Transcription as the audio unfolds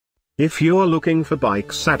If you're looking for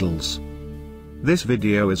bike saddles, this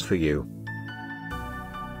video is for you.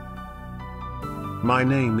 My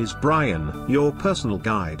name is Brian, your personal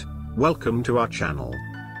guide. Welcome to our channel.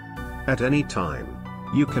 At any time,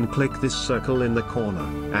 you can click this circle in the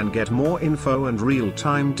corner and get more info and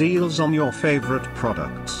real-time deals on your favorite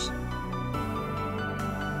products.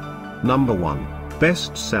 Number 1,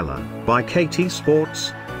 Bestseller by KT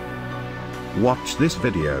Sports. Watch this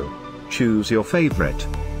video. Choose your favorite.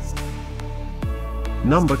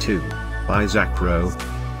 Number 2, by Zacro.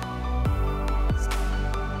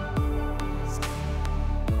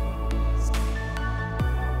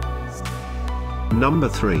 Number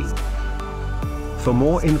 3. For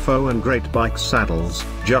more info and great bike saddles,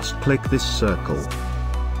 just click this circle.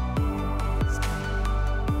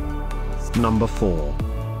 Number 4.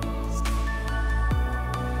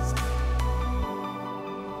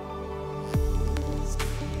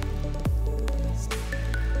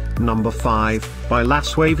 Number 5, by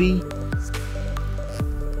LASUAVY.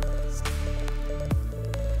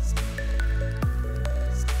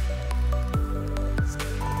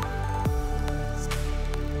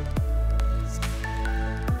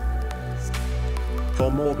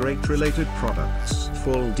 For more great related products,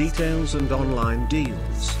 full details and online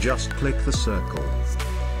deals, just click the circle.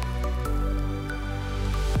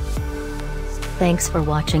 Thanks for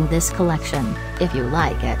watching this collection. If you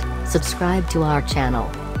like it, subscribe to our channel.